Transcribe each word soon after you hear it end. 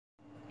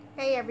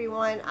Hey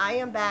everyone, I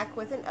am back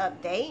with an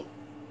update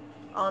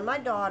on my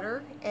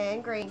daughter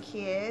and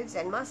grandkids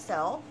and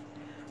myself.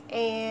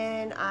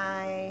 And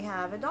I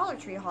have a Dollar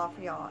Tree haul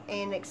for y'all.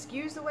 And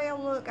excuse the way I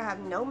look, I have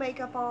no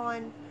makeup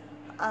on.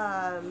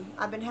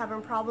 I've been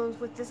having problems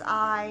with this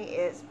eye.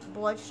 It's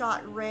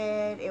bloodshot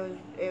red.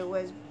 It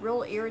was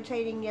real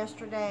irritating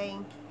yesterday.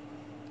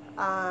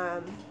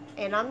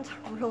 And I'm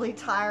really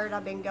tired.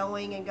 I've been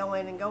going and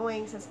going and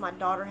going since my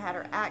daughter had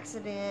her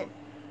accident.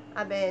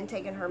 I've been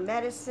taking her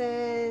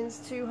medicines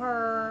to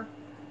her.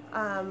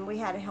 We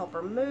had to help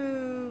her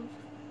move.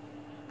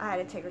 I had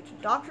to take her to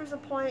doctor's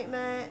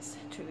appointments,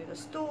 to the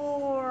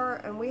store,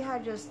 and we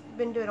had just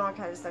been doing all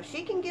kinds of stuff.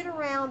 She can get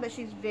around, but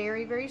she's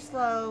very, very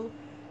slow.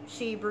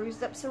 She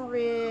bruised up some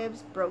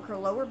ribs, broke her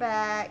lower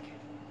back.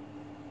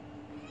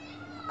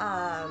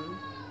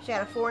 She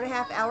had a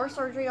 4.5-hour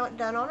surgery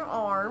done on her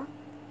arm,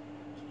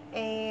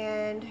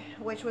 and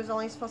which was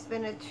only supposed to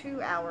have been a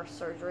 2-hour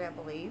surgery, I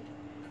believe.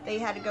 They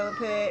had to go and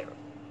put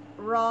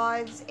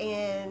rods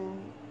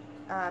and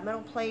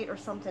metal plate or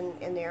something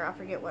in there. I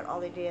forget what all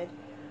they did.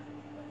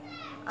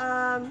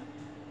 But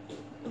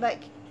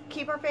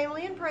keep our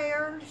family in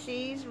prayer.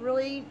 She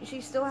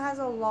still has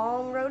a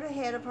long road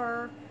ahead of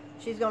her.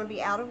 She's going to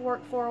be out of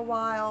work for a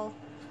while.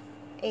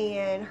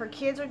 And her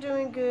kids are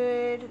doing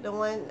good.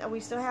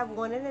 We still have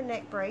one in a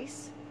neck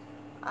brace.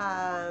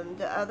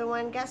 The other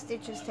one got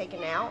stitches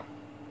taken out.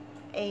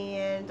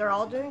 And they're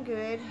all doing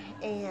good.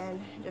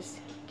 And just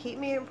keep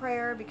me in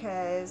prayer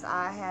because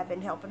I have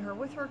been helping her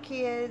with her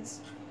kids.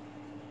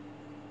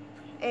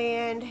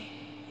 And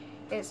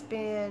it's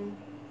been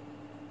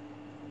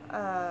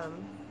a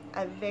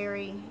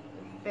very,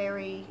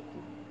 very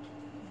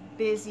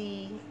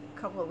busy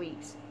couple of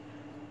weeks.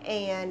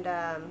 And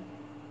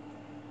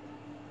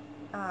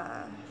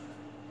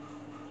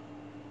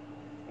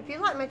if you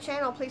like my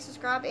channel, please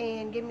subscribe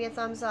and give me a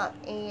thumbs up.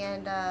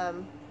 And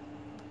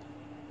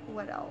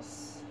what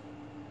else?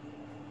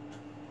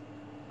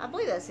 I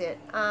believe that's it.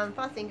 If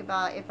I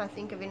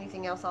think of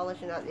anything else, I'll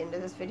let you know at the end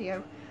of this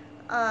video.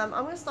 I'm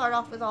going to start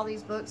off with all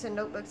these books and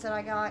notebooks that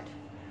I got.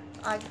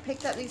 I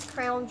picked up these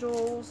Crown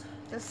Jewels,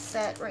 this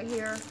set right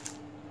here.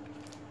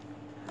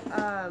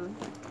 Where'd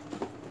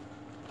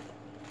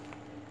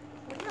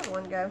the other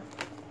one go?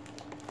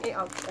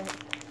 Yeah,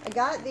 I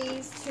got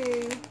these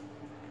two.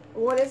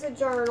 One is a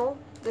journal.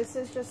 This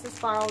is just a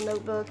spiral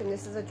notebook, and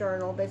this is a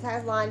journal, but it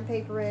has lined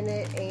paper in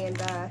it.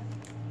 And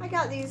I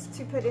got these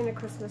to put in a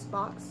Christmas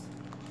box.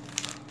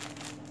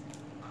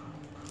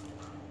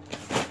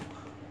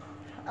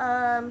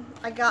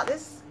 I got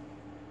this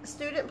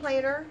student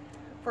planner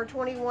for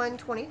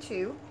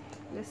 $21.22.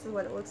 This is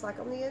what it looks like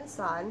on the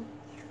inside.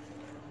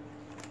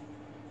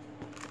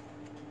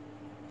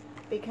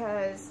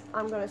 Because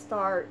I'm going to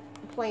start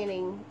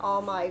planning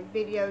all my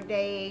video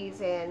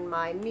days and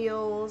my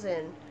meals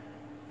and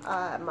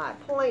my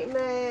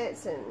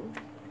appointments and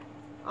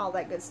all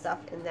that good stuff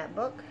in that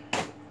book.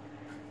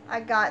 I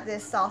got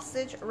this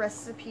sausage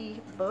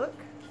recipe book.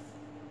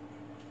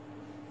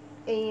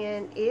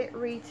 And it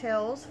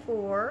retails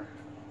for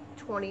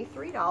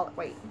 $23.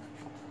 Wait,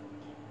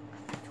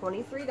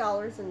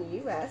 $23 in the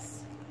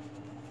U.S.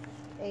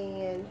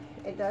 And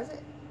it doesn't.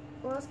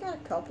 Well, it's got a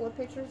couple of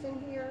pictures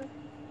in here.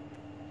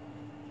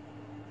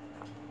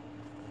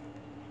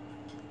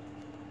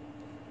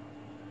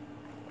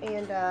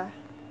 And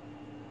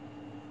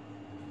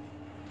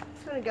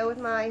it's going to go with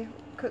my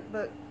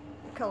cookbook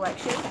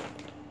collection.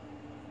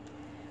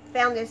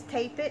 Found this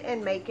Tape It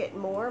and Make It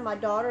More. My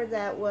daughter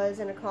that was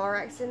in a car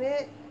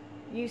accident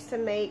used to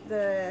make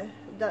the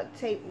duct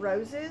tape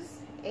roses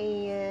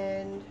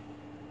and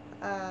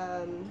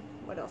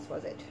what else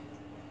was it?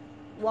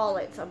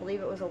 Wallets. I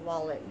believe it was a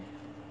wallet.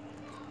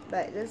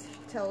 But this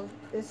you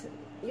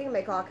can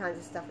make all kinds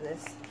of stuff in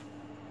this.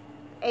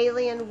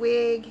 Alien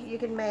wig you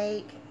can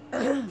make.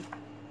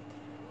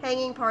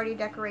 Hanging party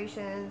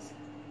decorations.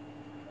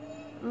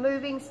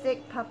 Moving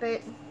stick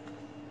puppet.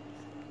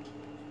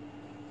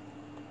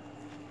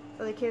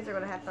 So the kids are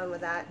going to have fun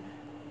with that.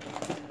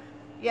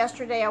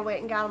 Yesterday I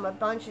went and got them a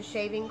bunch of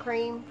shaving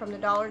cream from the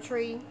Dollar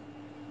Tree.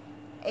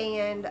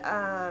 And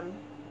I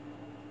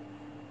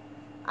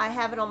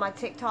have it on my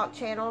TikTok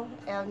channel.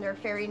 They're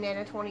Fairy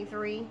Nana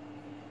 23.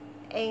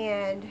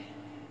 And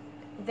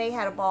they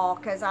had a ball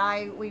because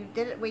I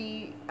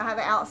have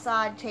an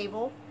outside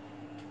table.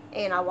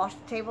 And I washed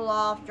the table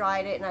off,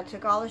 dried it, and I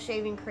took all the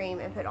shaving cream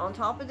and put it on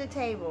top of the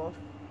table.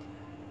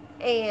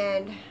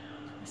 And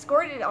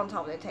squirted it on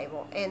top of the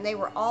table, and they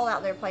were all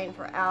out there playing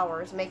for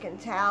hours, making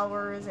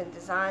towers and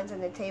designs on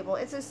the table.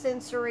 It's a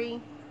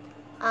sensory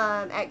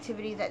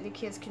activity that the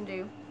kids can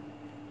do.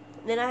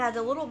 And then I had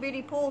the little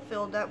bitty pool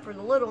filled up for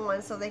the little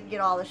ones so they could get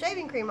all the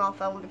shaving cream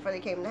off of them before they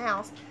came in the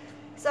house.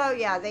 So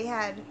yeah, they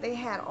had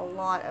a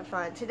lot of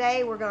fun.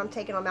 Today I'm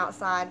taking them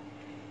outside.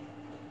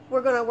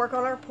 We're going to work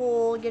on our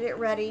pool, get it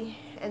ready,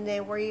 and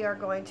then we are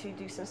going to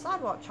do some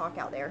sidewalk chalk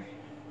out there.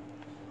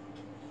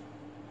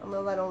 I'm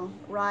going to let them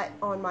write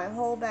on my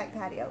whole back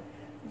patio.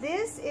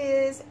 This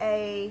is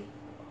a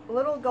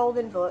little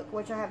golden book,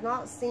 which I have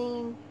not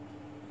seen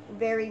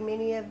very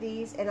many of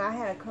these, and I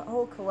had a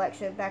whole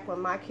collection back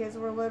when my kids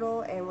were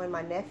little and when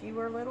my nephew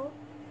were little.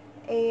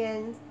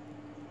 And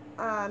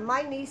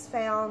my niece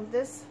found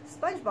this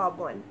SpongeBob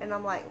one, and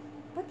I'm like,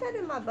 put that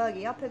in my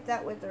buggy. I'll put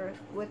that with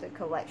the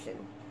collection.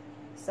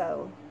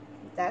 So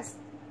that's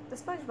the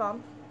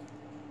SpongeBob.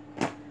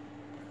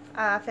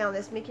 I found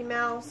this Mickey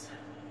Mouse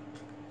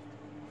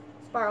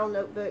spiral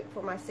notebook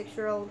for my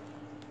 6-year-old.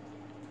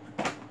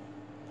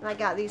 And I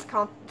got these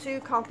two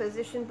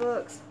composition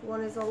books.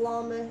 One is a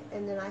llama,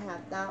 and then I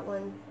have that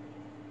one.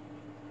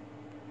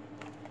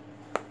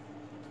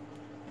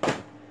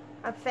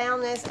 I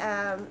found this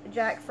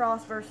Jack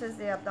Frost versus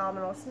the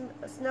Abominable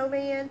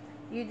Snowman.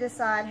 You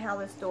decide how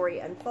the story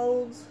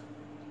unfolds.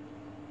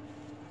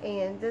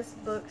 And this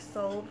book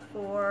sold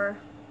for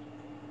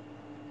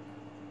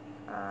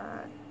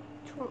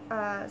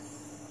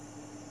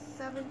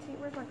 17.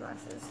 Where's my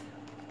glasses?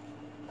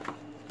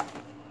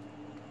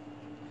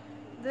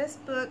 This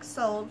book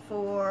sold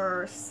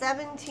for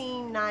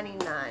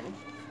 $17.99.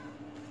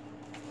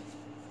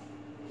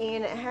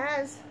 And it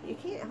has, you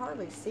can't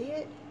hardly see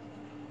it,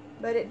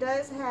 but it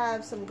does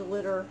have some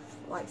glitter,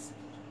 like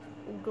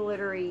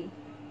glittery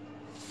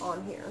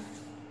on here.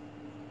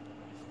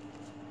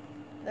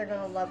 They're going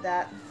to love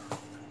that.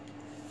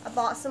 I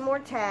bought some more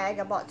tag.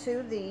 I bought 2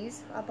 of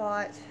these. I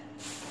bought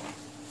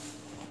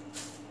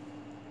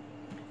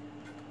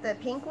the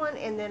pink one,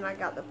 and then I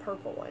got the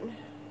purple one.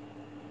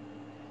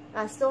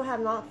 I still have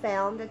not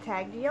found the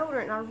tag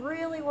deodorant. I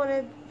really want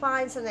to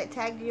find some of that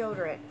tag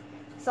deodorant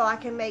so I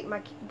can make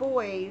my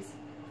boys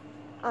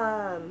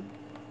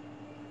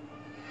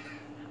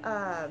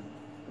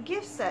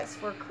gift sets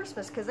for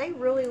Christmas, because they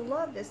really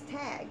love this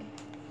tag.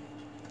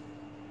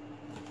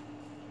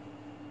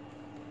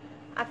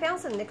 I found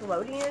some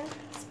Nickelodeon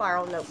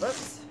spiral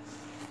notebooks,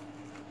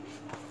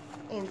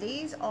 and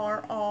these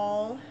are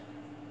all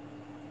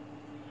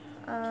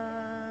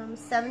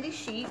 70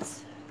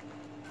 sheets.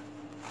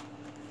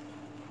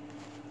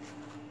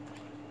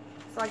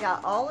 So I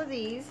got all of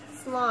these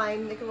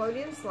slime,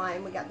 Nickelodeon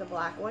slime. We got the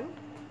black one.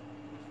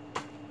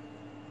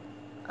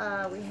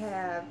 We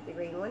have the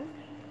green one.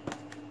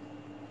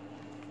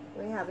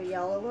 We have a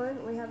yellow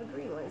one. We have a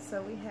green one.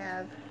 So we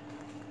have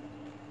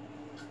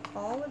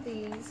all of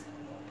these.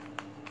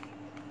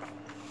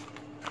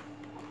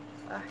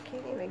 I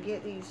can't even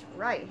get these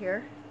right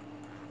here.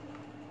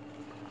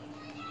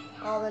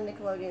 All the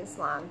Nickelodeon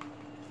slime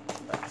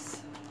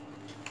books.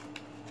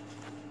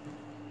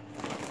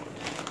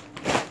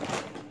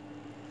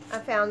 I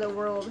found the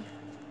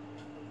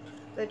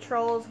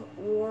Trolls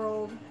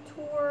World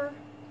Tour,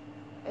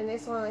 and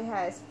this one only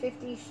has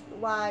 50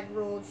 wide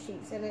ruled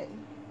sheets in it.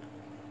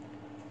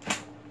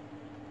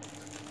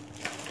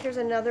 Here's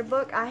another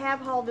book. I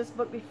have hauled this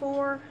book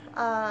before.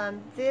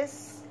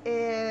 This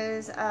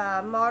is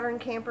Modern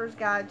Camper's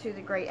Guide to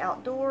the Great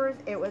Outdoors.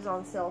 It was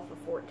on sale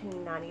for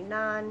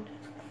 $14.99,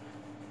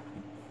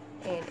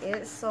 and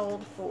it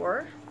sold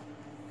for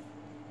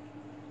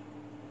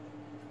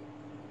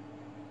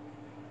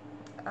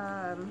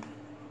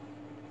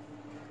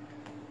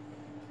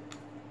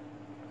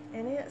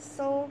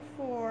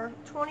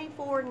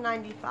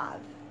 $24.95.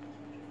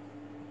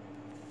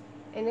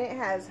 And it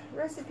has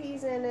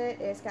recipes in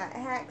it. It's got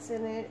hacks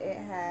in it. It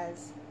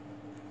has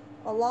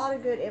a lot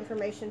of good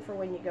information for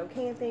when you go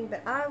camping.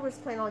 But I was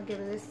planning on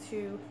giving this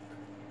to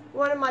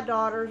one of my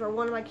daughters or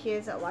one of my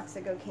kids that likes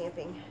to go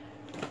camping.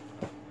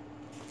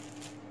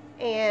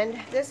 And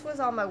this was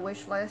on my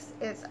wish list.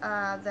 It's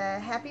the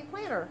Happy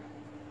Planner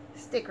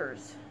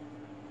stickers.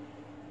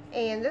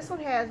 And this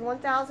one has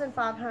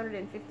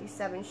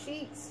 1,557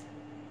 sheets.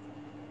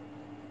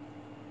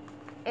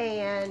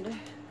 And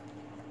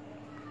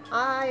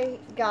I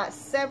got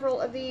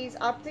several of these.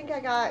 I think I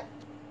got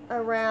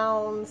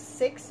around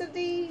 6 of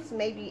these,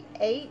 maybe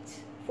 8,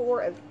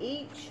 4 of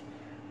each.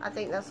 I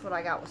think that's what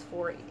I got, was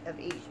 4 of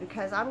each,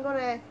 because I'm going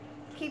to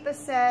keep a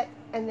set,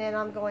 and then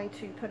I'm going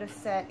to put a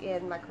set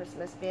in my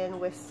Christmas bin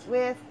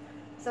with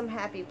some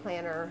Happy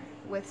Planner,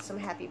 with some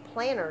Happy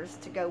Planners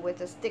to go with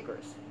the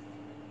stickers.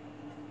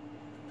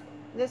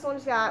 This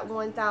one's got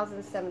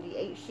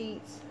 1,078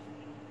 sheets.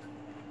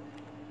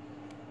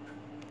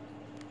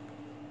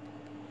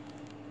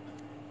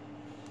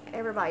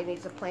 Everybody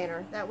needs a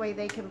planner. That way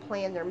they can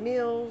plan their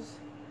meals,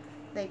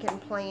 they can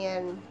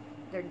plan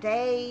their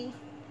day.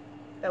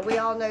 But we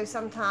all know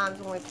sometimes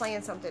when we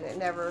plan something, it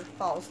never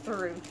falls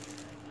through.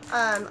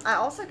 I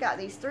also got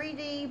these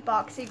 3D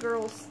Boxy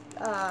Girls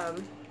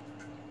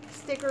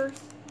stickers.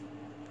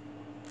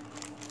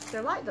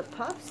 They're like the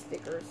puff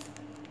stickers.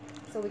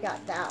 So we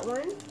got that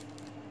one.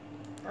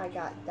 I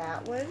got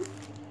that one.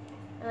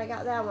 And I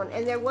got that one.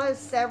 And there was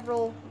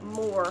several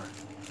more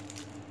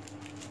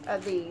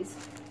of these.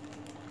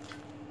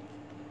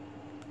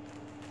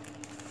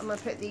 I'm going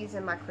to put these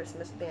in my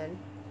Christmas bin.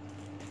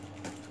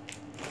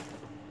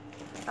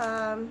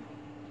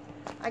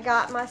 I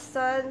got my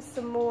son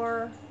some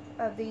more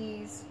of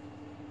these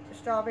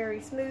strawberry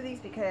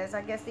smoothies because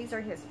I guess these are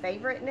his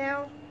favorite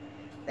now.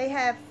 They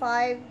have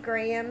 5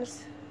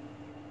 grams.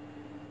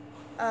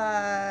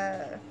 5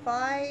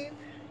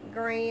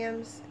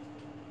 grams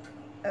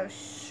of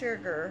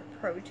sugar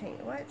protein.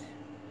 What?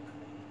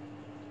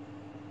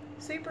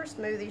 Super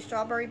smoothie,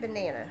 strawberry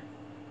banana.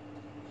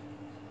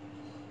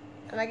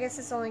 And I guess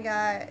it's only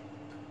got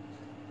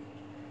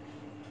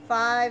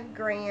 5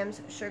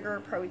 grams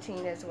sugar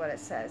protein is what it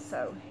says.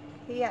 So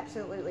he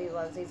absolutely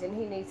loves these, and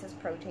he needs his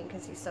protein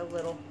because he's so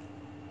little.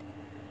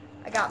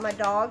 I got my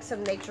dog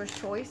some Nature's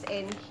Choice,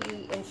 and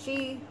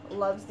she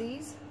loves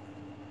these.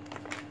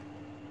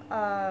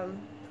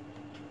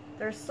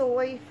 They're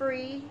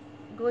soy-free,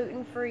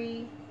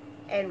 gluten-free,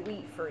 and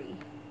wheat-free.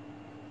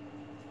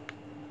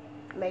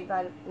 Made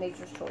by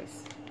Nature's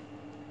Choice.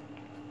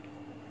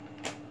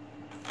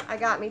 I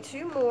got me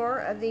 2 more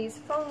of these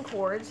phone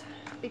cords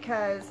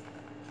because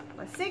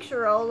my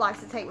 6-year-old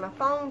likes to take my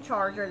phone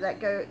charger that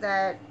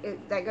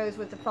goes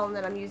with the phone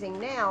that I'm using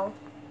now,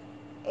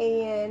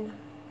 and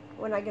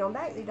when I get them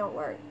back, they don't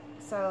work.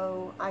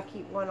 So I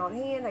keep one on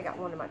hand. I got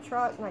one in my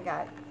truck, and I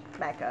got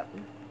backup.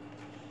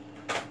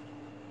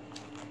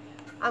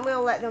 I'm going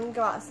to let them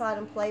go outside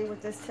and play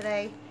with this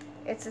today.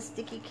 It's a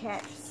sticky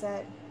catch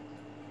set.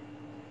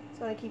 It's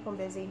going to keep them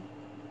busy.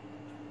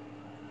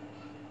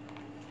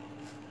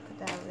 Put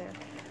that over there.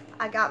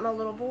 I got my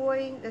little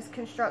boy this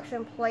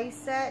construction play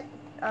set.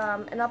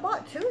 And I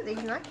bought 2 of these,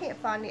 and I can't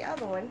find the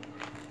other one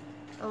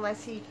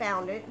unless he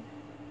found it.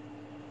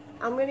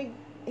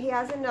 He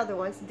has another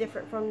one, it's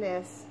different from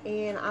this,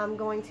 and I'm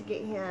going to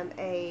get him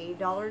a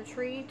Dollar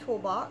Tree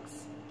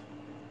toolbox,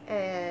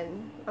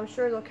 and I'm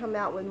sure they'll come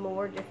out with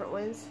more different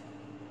ones.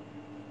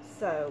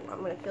 So I'm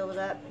going to fill it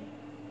up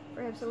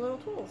for him some little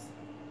tools.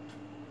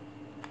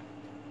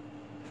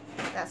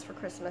 That's for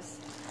Christmas.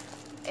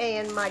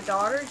 And my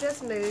daughter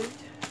just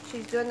moved.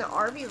 She's doing the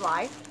RV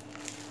life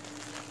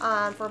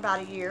for about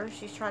a year.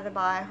 She's trying to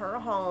buy her a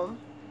home.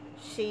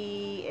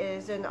 She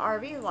is in the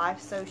RV life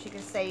so she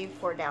can save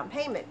for a down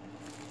payment.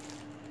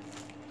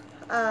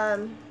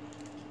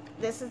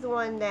 This is the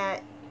one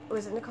that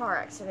was in the car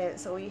accident,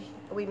 so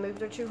we moved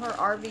her to her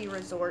RV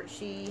resort.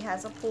 She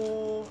has a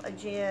pool, a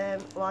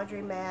gym,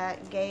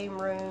 laundromat, game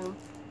room.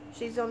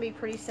 She's going to be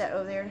pretty set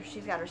over there.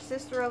 She's got her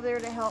sister over there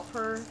to help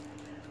her,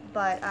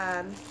 but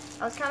I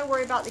was kind of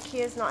worried about the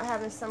kids not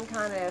having some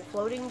kind of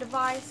floating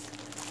device,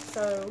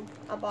 so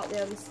I bought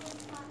them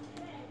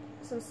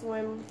some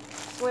swim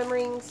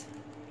rings,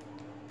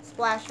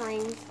 splash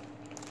rings.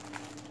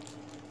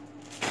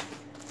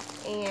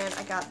 And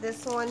I got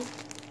this one,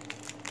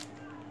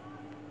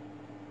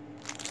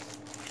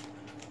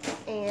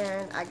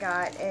 and I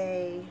got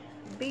a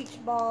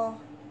beach ball,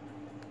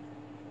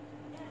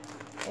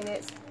 and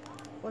it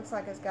looks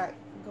like it's got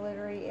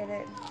glittery in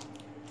it.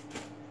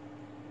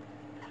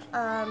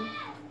 I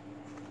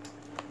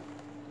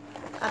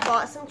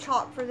bought some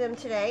chalk for them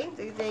today.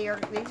 These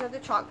are the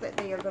chalk that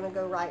they are going to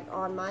go right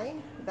on my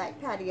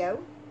back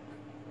patio.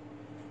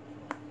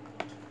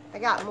 I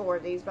got more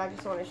of these, but I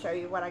just want to show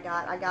you what I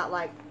got. I got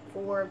like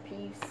 4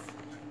 apiece.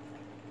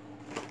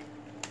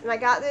 And I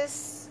got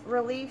this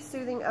Relief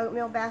Soothing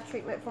Oatmeal Bath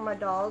Treatment for my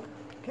dog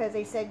because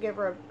they said give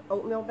her an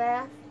oatmeal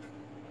bath.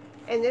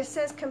 And this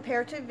says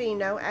compared to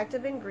Vino,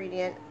 active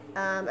ingredient,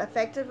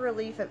 effective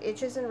relief of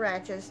itches and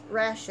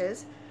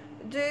rashes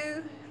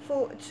due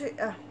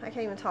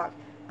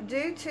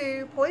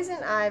to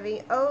poison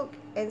ivy, oak,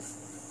 and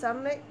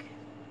stomach,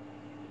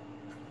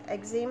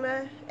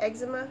 eczema,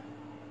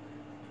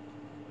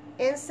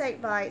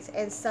 insect bites,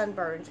 and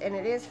sunburns. And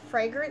it is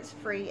fragrance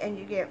free, and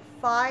you get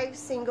 5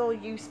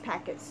 single-use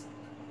packets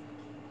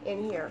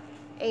in here.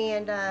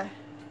 And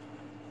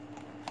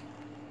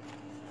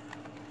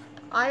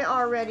I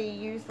already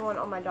used one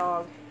on my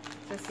dog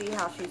to see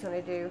how she's going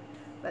to do,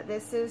 but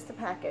this is the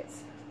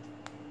packets,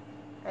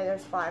 and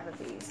there's 5 of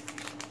these.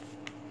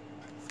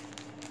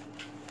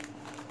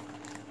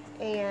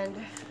 And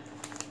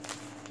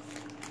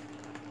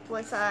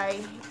once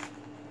I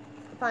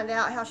find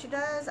out how she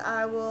does,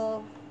 I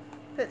will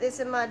put this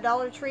in my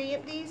Dollar Tree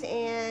empties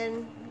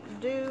and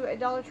do a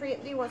Dollar Tree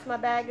empty once my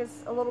bag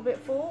is a little bit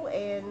full,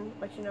 and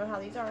let you know how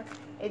these are.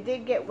 It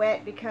did get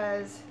wet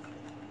because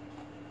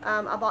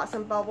I bought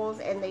some bubbles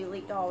and they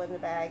leaked all in the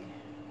bag.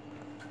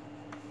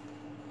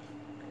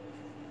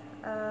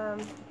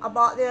 I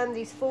bought them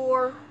these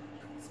 4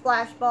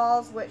 splash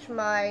balls, which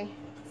my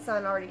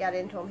son already got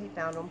into them. He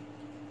found them.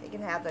 He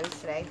can have those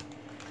today.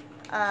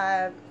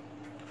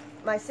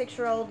 My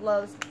 6-year-old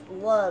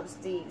loves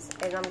these,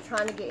 and I'm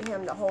trying to get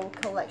him the whole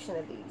collection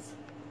of these.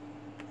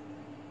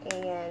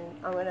 And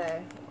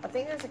I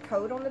think there's a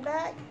code on the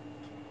back,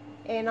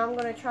 and I'm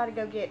gonna try to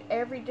go get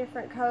every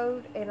different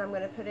code, and I'm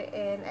gonna put it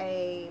in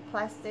a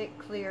plastic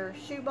clear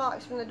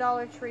shoebox from the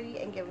Dollar Tree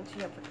and give them to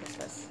him for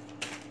Christmas.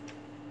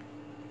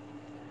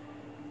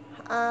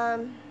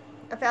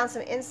 I found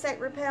some insect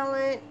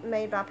repellent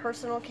made by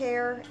Personal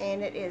Care,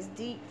 and it is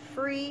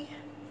DEET-free,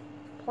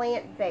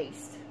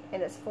 plant-based,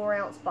 and it's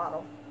 4-ounce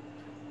bottle.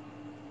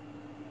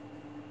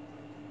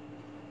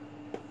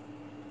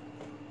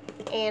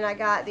 And I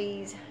got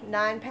these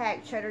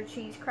 9-pack cheddar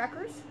cheese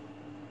crackers.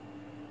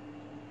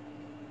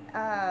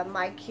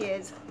 My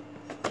kids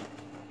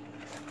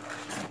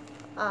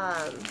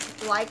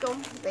like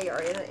them. They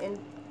are in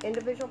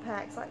individual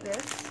packs like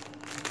this.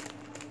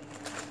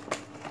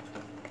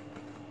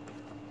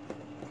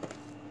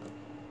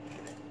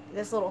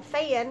 this little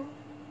fan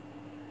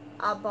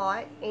I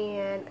bought,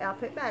 and I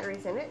put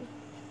batteries in it,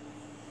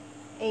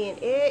 and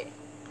it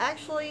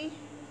actually,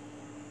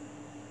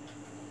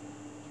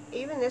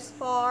 even this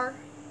far,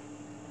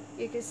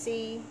 you can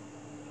see.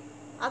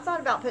 I thought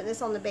about putting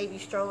this on the baby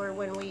stroller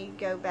when we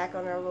go back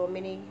on our little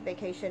mini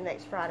vacation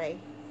next Friday,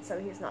 so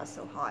he's not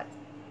so hot.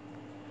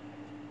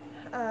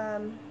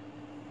 I'm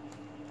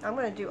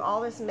going to do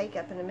all this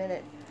makeup in a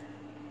minute.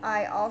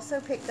 I also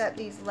picked up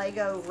these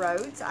Lego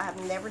roads. I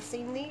have never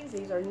seen these.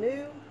 These are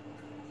new,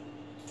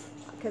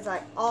 because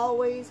I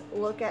always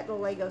look at the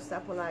Lego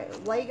stuff when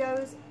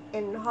Legos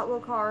and Hot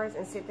Wheel cars,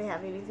 and see if they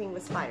have anything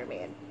with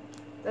Spider-Man.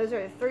 Those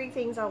are the 3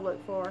 things I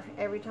look for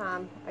every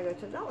time I go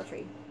to the Dollar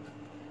Tree.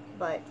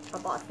 But I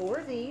bought 4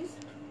 of these.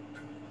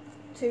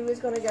 2 is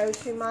going to go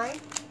to my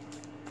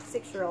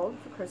 6-year-old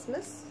for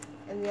Christmas,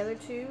 and the other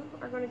 2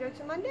 are going to go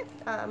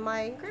to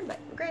my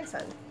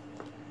grandson.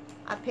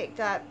 I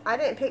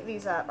didn't pick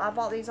these up. I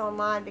bought these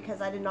online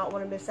because I did not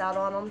want to miss out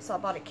on them, so I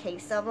bought a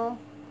case of them.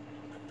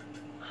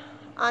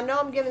 I know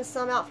I'm giving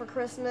some out for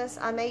Christmas.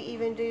 I may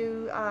even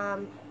do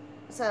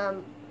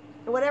some,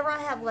 whatever I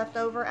have left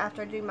over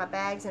after I do my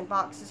bags and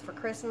boxes for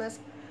Christmas.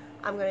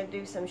 I'm going to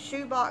do some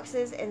shoe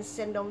boxes and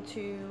send them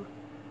to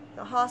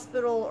the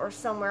hospital or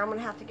somewhere. I'm going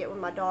to have to get with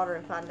my daughter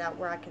and find out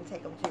where I can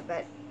take them to.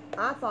 But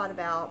I thought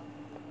about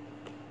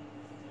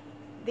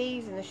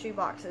these in the shoe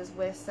boxes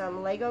with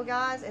some Lego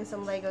guys and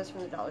some Legos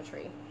from the Dollar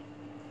Tree.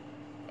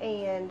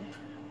 And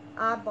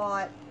I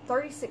bought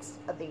 36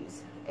 of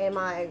these. And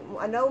I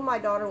know my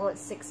daughter wants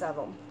 6 of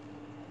them.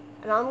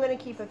 And I'm going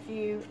to keep a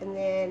few and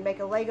then make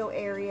a Lego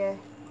area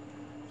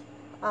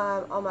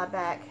on my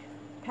back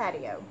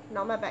patio.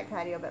 Not my back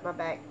patio, but my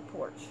back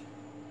porch.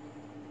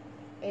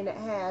 And it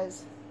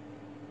has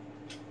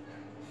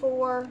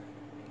 4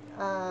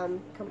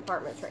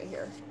 compartments right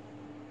here.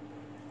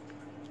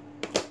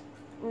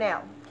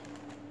 Now,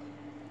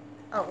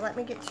 oh, let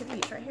me get to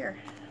these right here.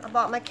 I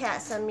bought my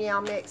cat some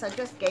Meow Mix. I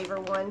just gave her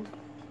one.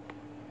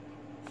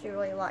 She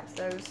really likes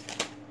those.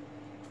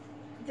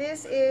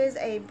 This is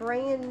a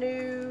brand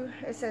new,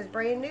 it says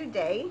brand new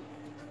day.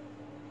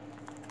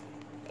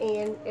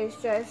 And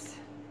it's just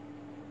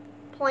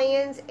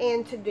plans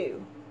and to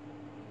do.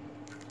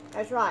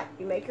 That's right.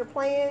 You make your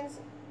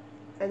plans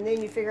and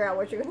then you figure out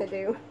what you're going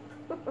to do.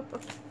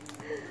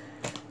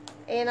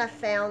 And I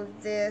found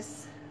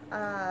this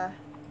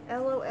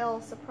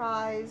LOL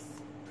surprise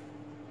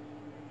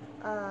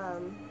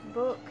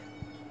book,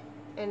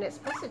 and it's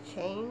supposed to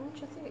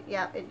change, I think.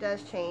 Yeah, it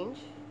does change.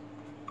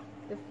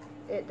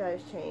 It does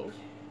change.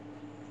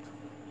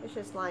 It's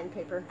just lined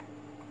paper.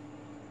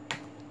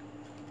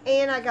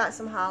 And I got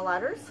some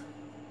highlighters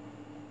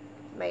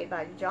made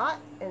by Jot,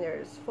 and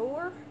there's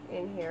 4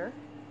 in here.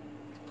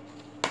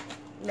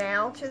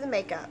 Now to the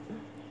makeup.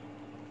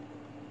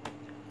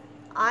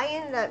 I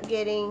ended up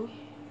getting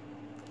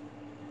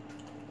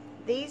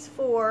these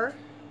 4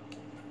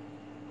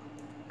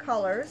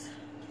 colors.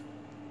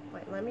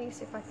 Wait, let me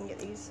see if I can get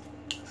these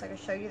so I can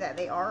show you that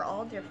they are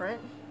all different.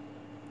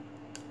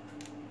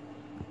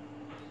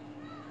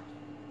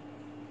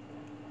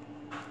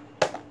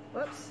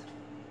 Whoops.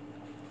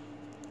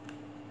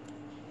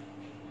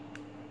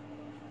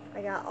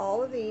 I got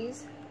all of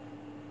these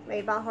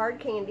made by Hard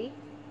Candy.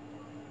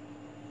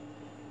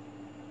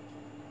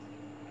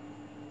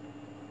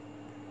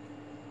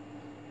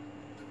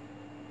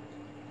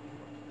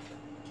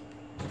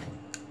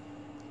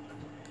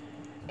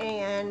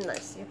 And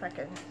let's see if I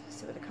can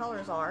see what the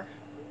colors are.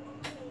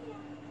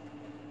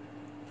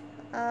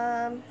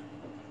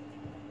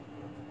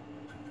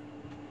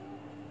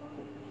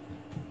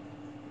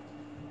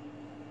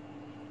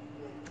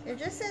 It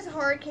just says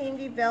Hard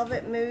Candy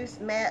Velvet Mousse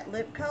Matte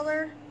Lip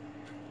Color.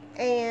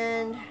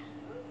 And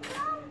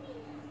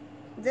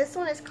this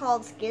one is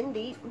called Skin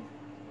Deep.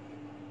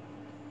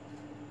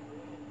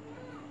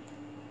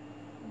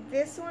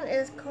 This one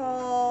is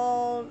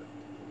called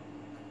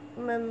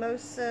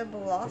Mimosa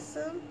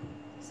Blossom,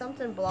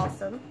 something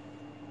Blossom.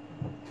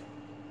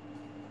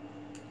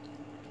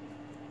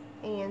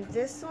 And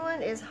this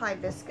one is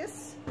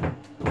Hibiscus.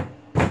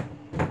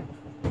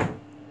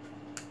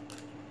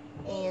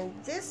 And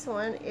this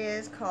one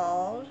is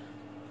called,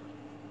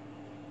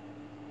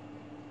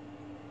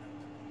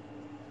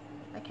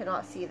 I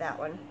cannot see that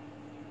one.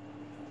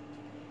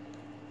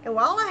 And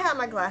while I have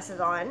my glasses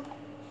on,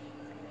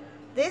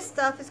 this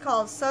stuff is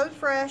called So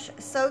Fresh,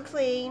 So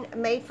Clean,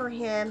 Made for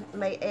Him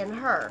and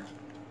Her.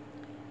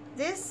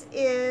 This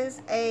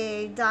is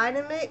a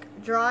dynamic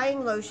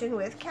drying lotion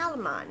with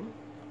calamine.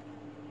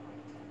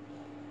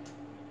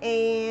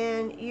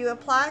 And you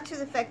apply to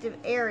the affected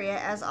area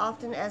as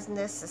often as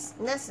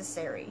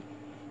necessary.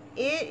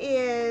 It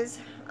is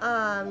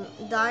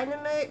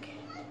dynamic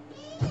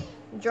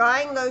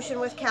drying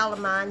lotion with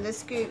calamine. This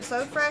scoop,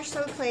 So Fresh,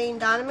 So Clean,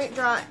 dynamic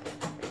dry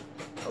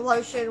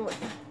lotion with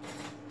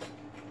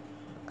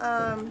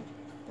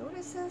what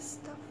is this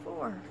stuff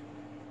for?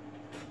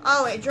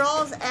 Oh, it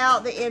draws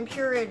out the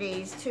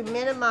impurities to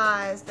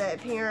minimize the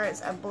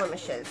appearance of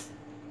blemishes.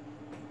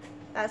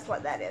 That's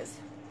what that is.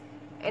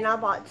 And I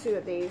bought 2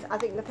 of these. I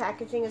think the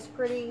packaging is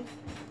pretty.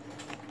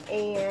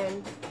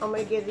 And I'm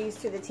going to give these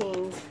to the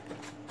teens.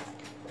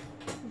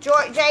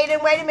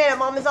 Jaden, wait a minute.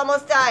 Mom is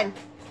almost done.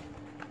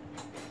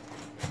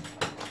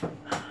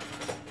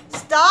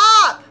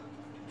 Stop!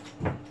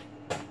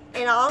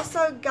 And I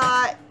also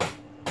got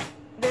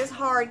this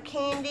hard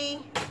candy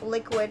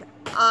liquid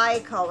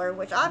eye color,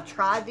 which I've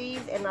tried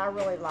these and I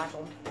really like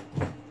them.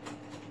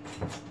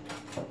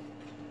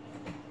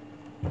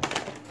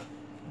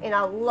 And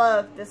I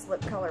love this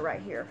lip color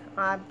right here.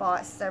 I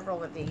bought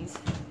several of these.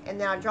 And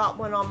then I dropped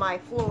one on my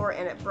floor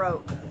and it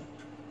broke.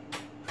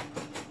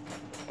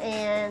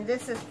 And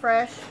this is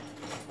Fresh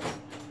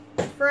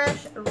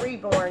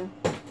Reborn.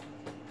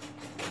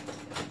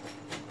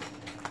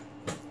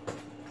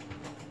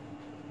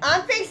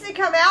 I'm fixing to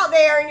come out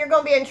there and you're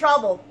going to be in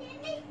trouble.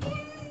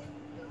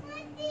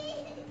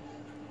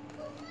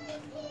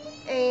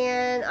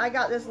 And I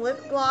got this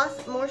lip gloss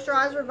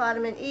moisturizer,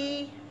 vitamin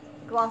E,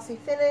 glossy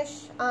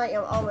finish. I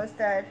am almost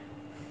done.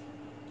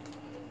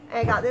 And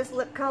I got this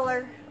lip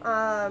color.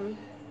 I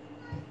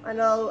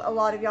know a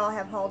lot of y'all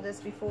have hauled this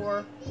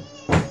before.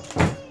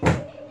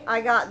 I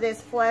got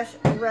this Flesh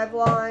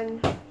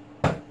Revlon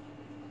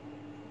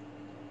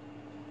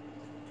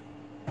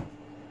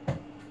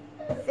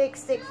Thick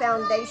Stick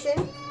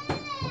Foundation.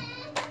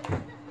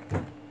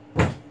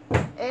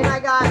 And I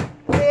got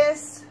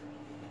this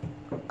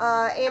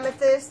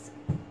Amethyst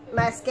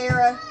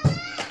Mascara.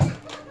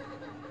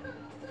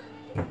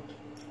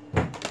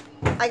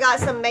 I got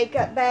some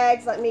makeup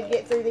bags. Let me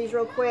get through these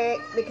real quick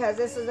because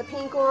this is a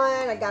pink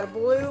one. I got a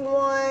blue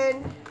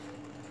one.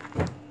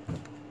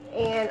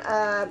 And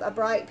a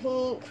bright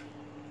pink.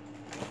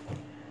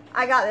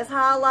 I got this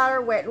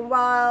highlighter, Wet n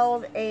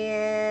Wild,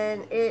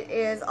 and it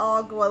is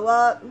all glow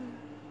up.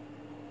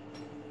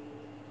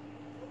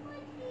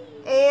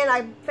 And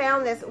I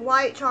found this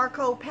white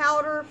charcoal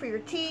powder for your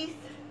teeth.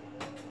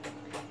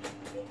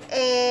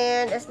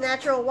 And it's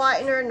natural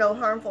whitener, no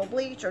harmful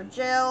bleach or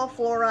gel,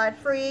 fluoride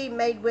free,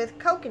 made with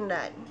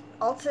coconut.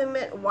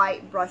 Ultimate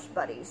White Brush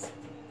Buddies.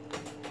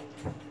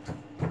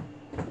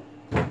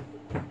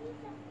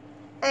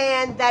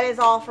 And that is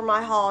all for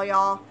my haul,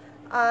 y'all.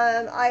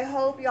 I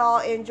hope y'all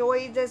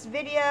enjoyed this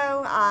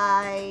video.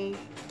 I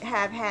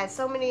have had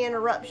so many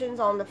interruptions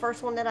on the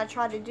first one that I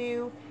tried to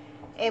do.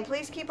 And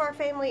please keep our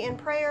family in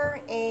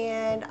prayer.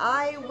 And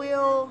I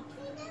will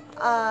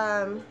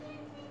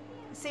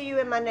see you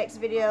in my next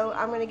video.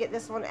 I'm going to get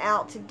this one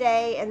out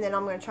today. And then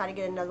I'm going to try to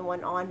get another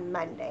one on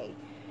Monday.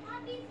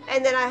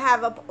 And then I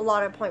have a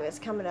lot of appointments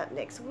coming up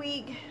next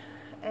week.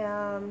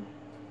 And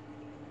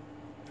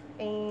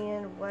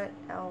what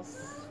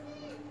else?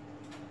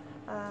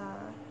 I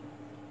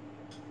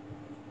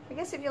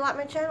guess if you like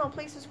my channel,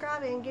 please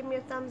subscribe and give me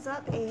a thumbs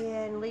up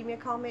and leave me a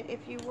comment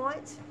if you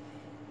want.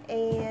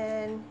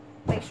 And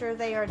make sure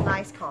they are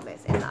nice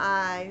comments. And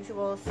I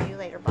will see you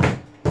later. Bye.